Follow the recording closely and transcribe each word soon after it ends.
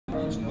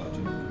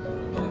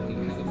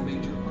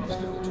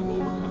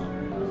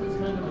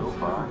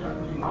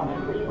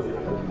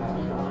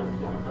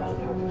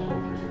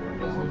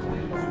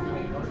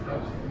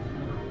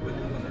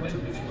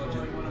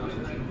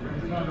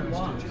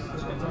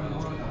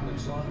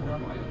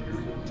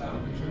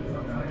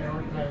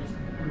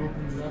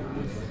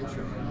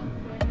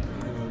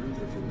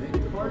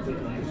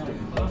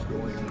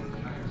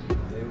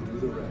They'll do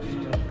the rest.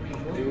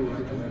 They will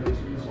write letters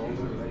and call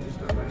the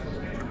legislators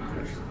and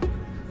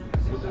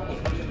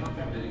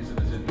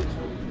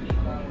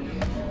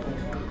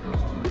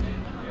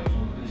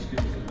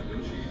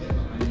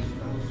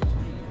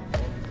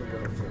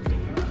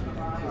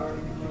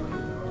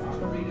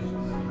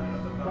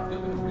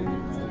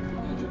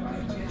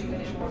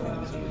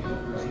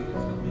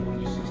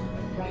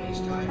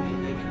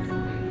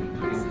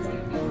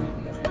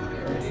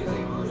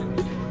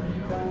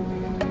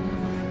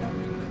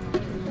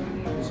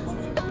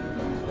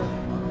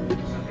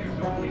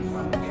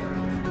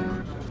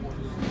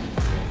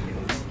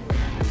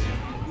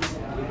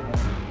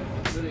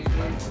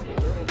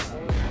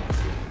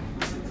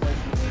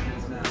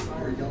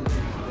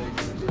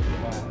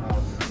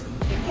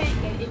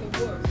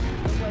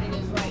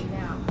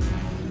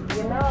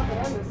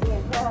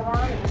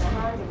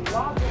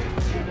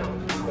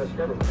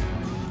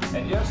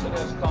And yes, it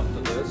has come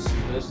to this,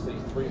 the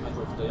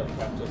 300th day of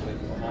captivity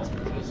for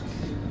hostages.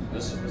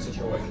 This is the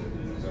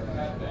situation. There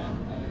have been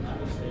in the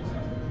United States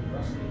after the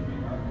rest of the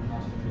American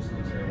hostages in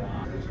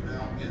Tehran.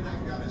 Now, in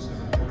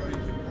Afghanistan, already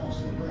across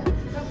the border.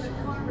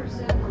 President Carter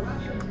said the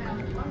Russians have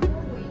 1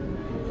 more week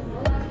to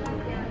pull out of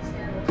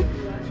Afghanistan with the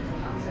U.S.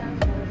 outside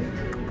of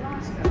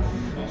Moscow.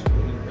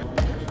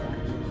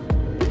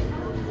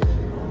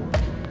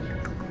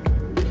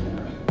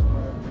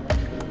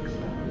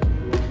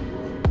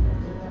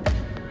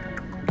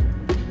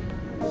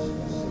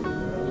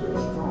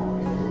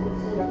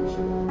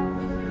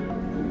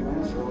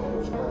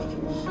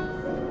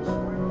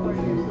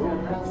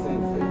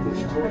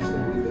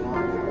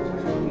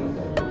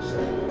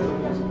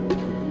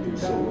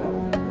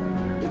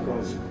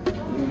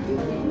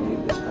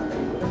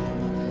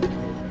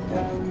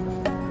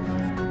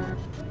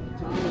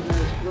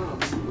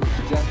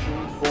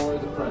 For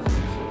the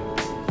presidency.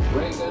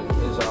 Reagan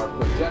is our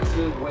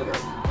projected winner.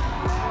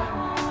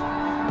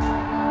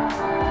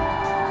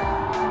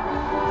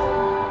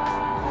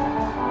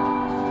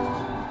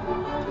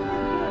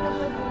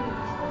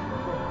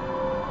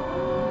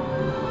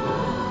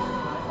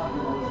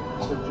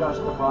 To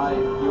justify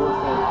your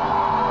faith.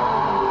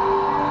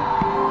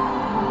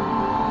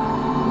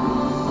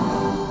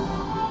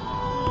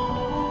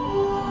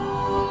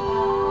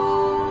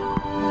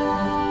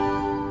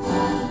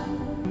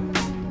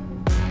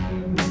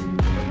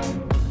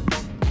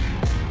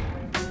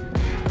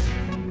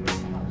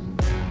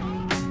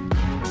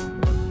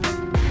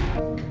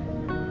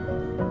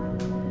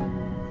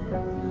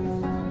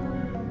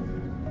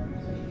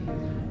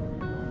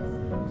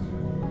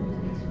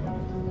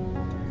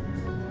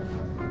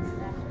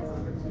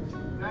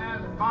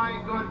 My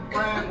good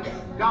friend,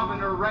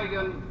 Governor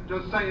Reagan,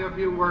 to say a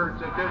few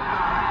words at this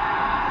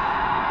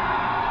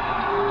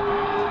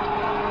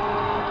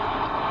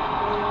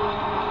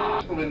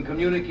time. In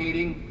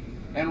communicating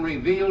and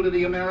reveal to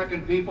the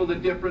American people the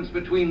difference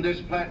between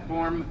this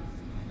platform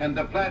and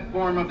the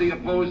platform of the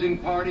opposing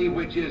party,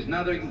 which is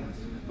nothing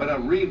but a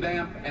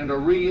revamp and a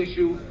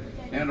reissue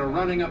and a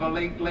running of a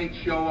late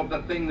show of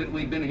the thing that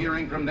we've been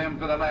hearing from them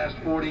for the last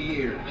 40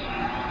 years.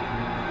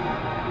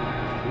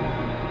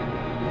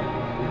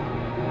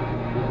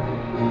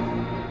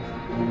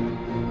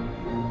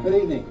 Good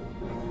evening.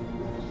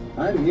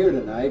 I'm here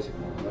tonight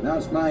to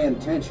announce my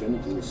intention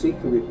to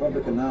seek the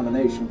Republican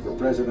nomination for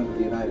President of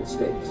the United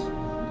States.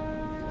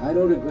 I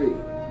don't agree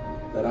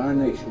that our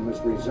nation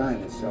must resign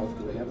itself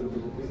to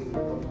inevitable defeat.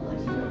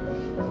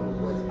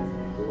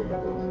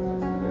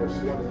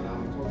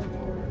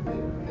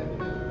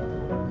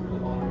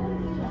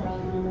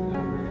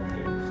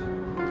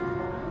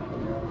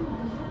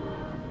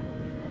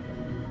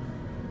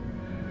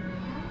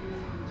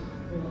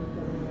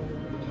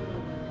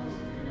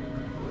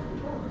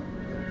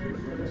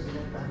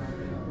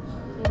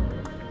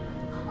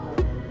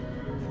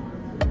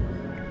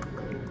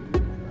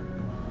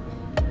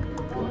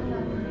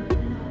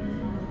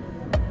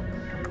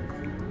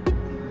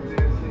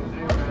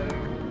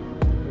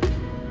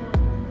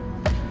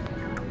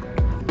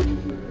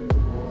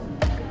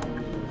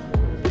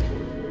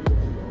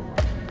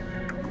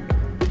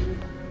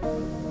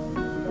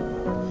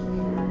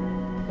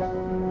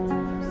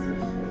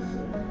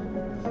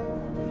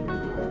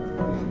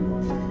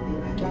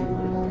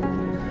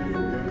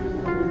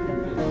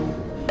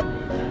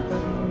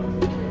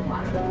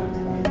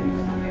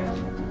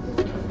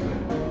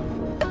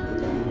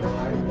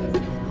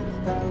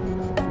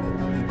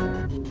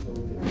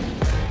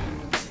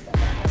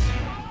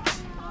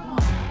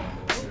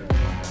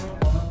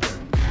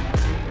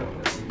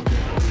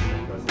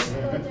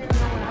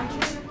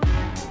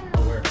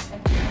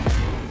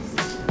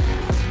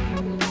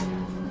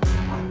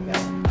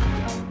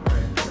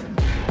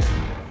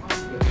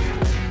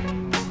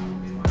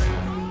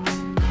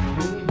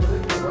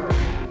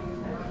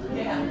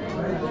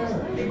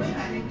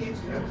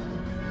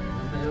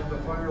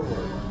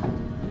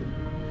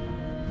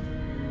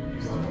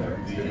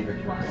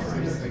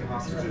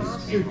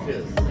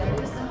 Suitcase. That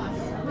is the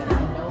hospital, but I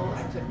know I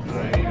took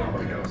care of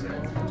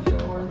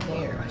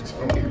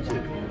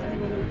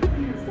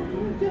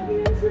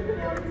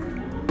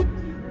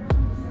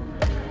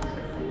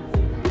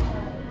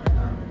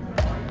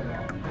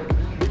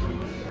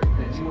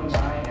That you and I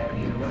have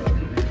the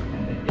ability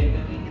and the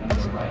dignity and the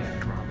right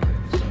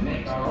to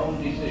make our own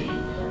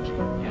decisions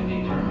and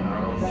determine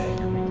our own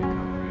destiny.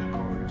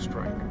 Calling a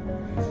strike.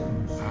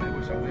 I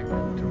was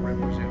elected to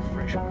represent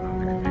freshmen on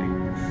the committee,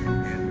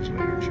 and was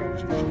later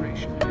chosen as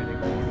nation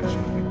heading orders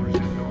when we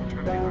presented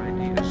alternative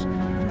ideas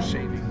for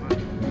saving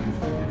money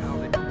and how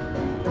they.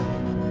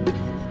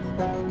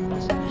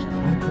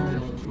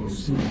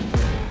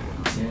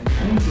 And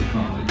after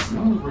college,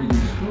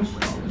 Library-Reagan's first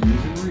college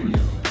was in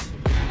radio.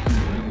 He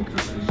was able to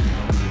listen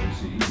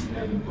overseas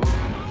and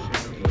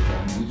Library-Reagan's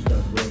landed his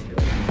first job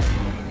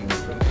at the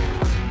second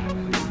college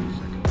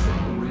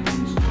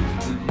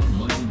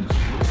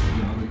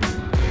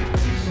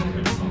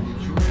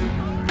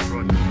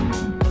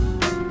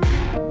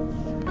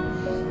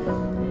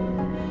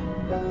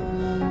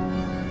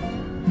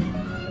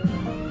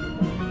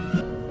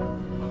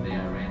One day I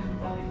ran into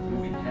one of these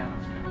movie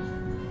talents guys.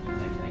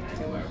 Next thing I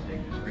knew, I was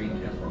taking a screen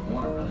test for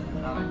Warner Brothers in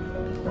Hollywood.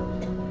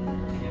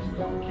 I guess it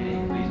was okay,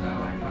 at least I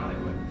like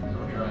Hollywood. So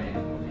here I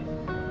am.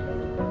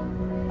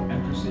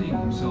 After seeing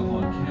himself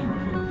on camera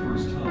for the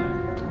first time,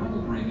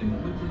 Ronald Reagan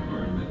quickly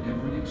learned that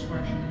every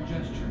expression and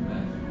gesture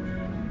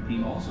mattered. He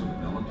also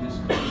developed his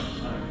style.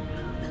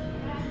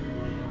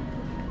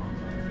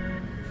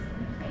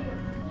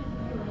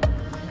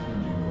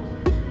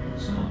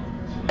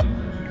 Songs and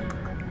legends.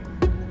 In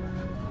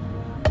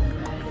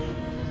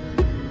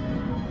late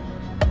 1941,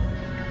 America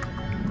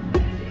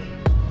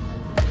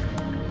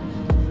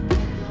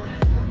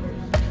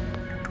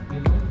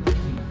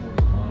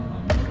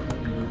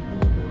entered World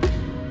War II.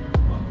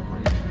 Ronald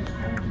Reagan was called to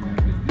active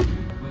duty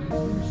when he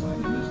first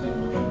sighted listening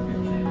motion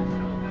picture.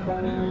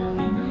 There,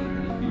 he made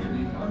and appeared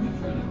in Army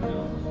training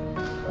films.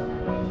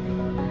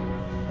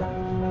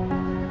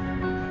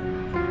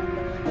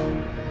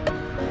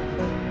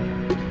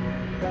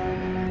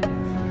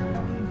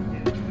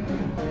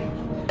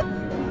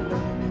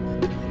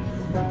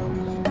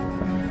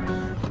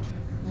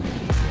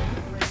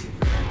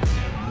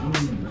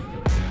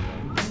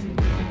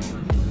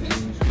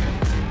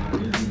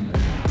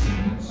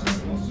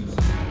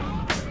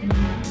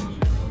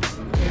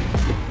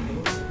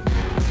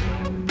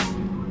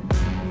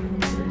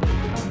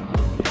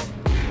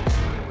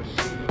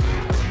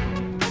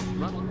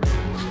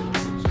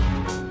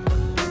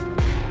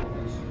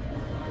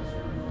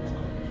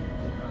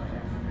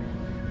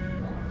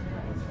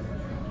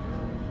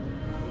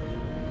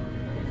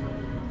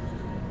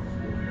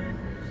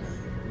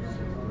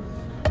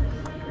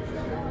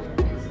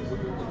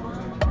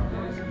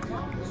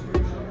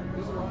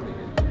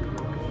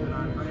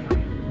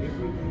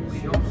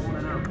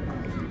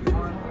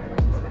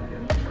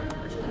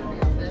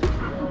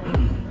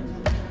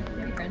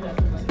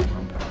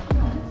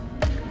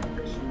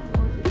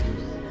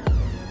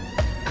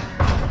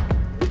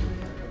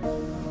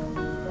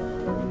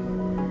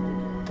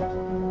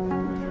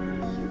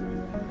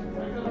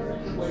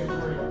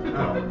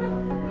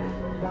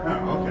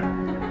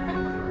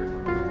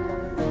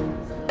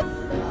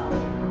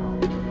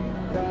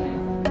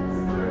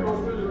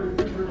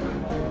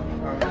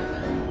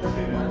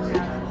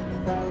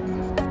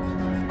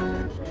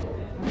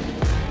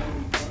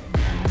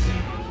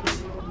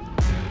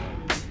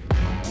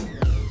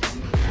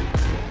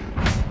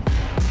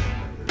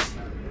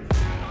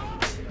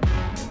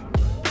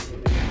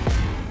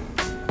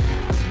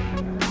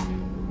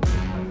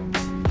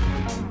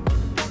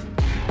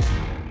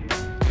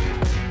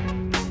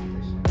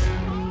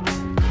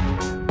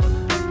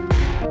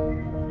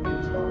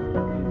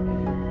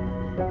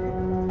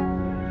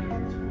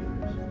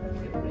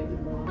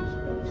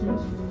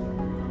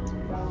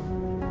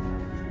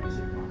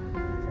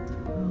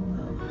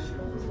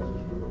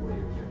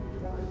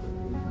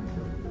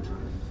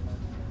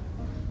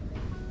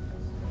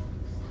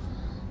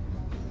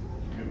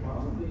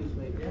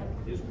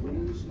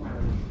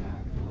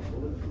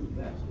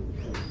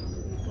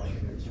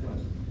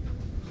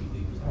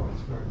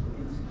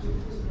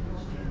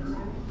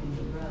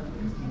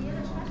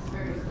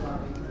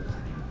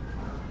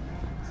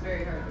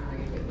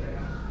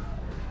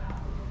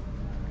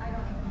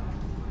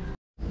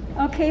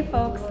 Okay,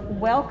 folks,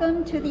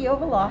 welcome to the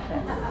Oval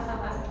Office.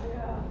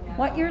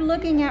 What you're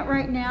looking at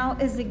right now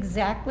is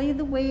exactly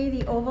the way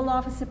the Oval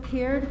Office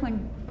appeared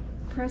when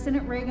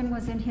President Reagan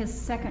was in his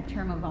second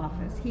term of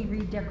office. He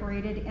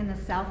redecorated in the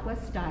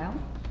Southwest style.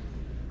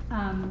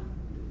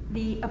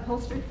 The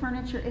upholstered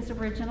furniture is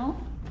original.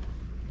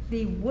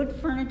 The wood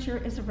furniture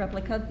is a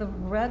replica. The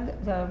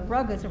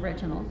rug is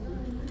original.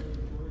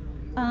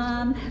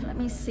 Let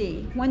me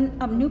see. When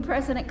a new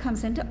president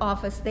comes into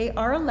office, they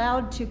are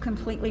allowed to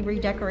completely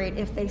redecorate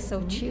if they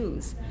so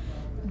choose.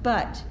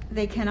 But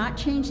they cannot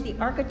change the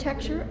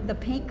architecture, the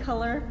paint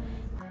color,